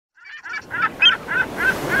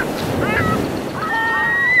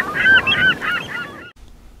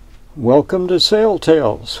Welcome to Sail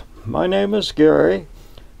Tales. My name is Gary.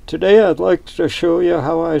 Today I'd like to show you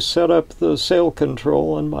how I set up the sail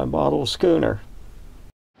control in my model schooner.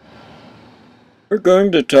 We're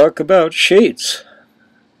going to talk about sheets.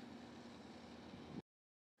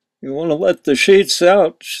 You want to let the sheets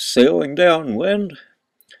out sailing downwind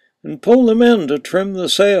and pull them in to trim the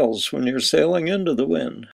sails when you're sailing into the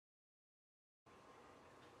wind.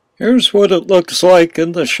 Here's what it looks like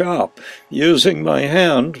in the shop, using my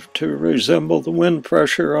hand to resemble the wind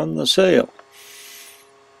pressure on the sail.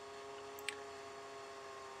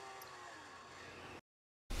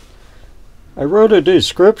 I wrote a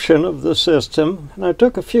description of the system, and I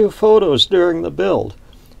took a few photos during the build.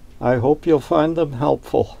 I hope you'll find them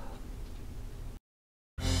helpful.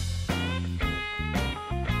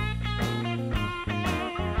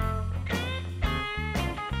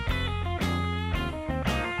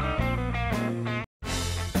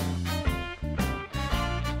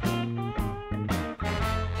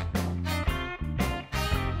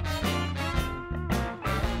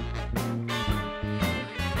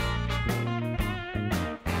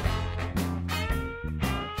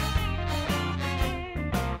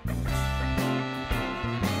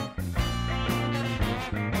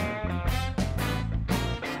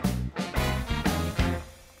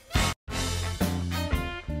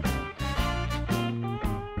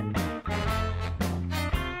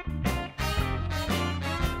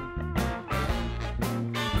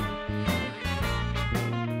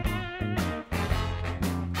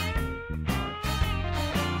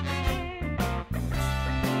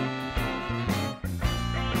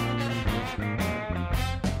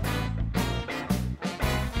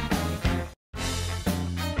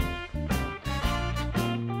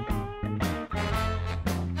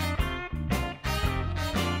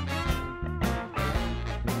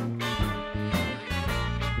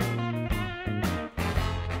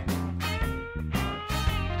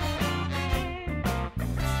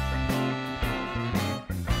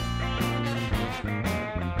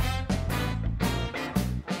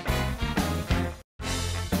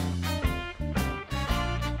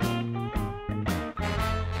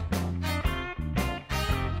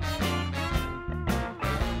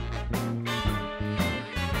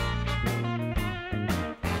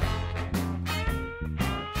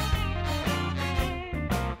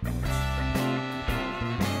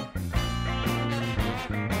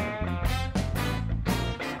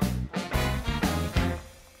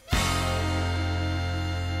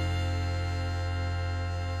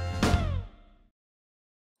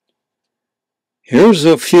 Here's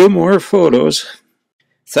a few more photos.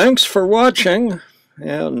 Thanks for watching,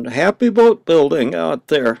 and happy boat building out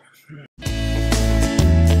there.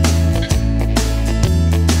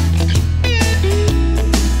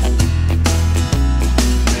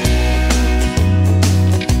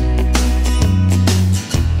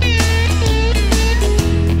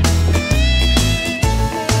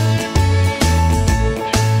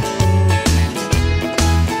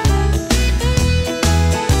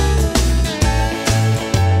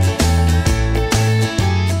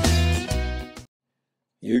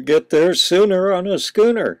 You get there sooner on a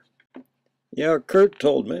schooner. Yeah, Kurt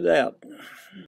told me that.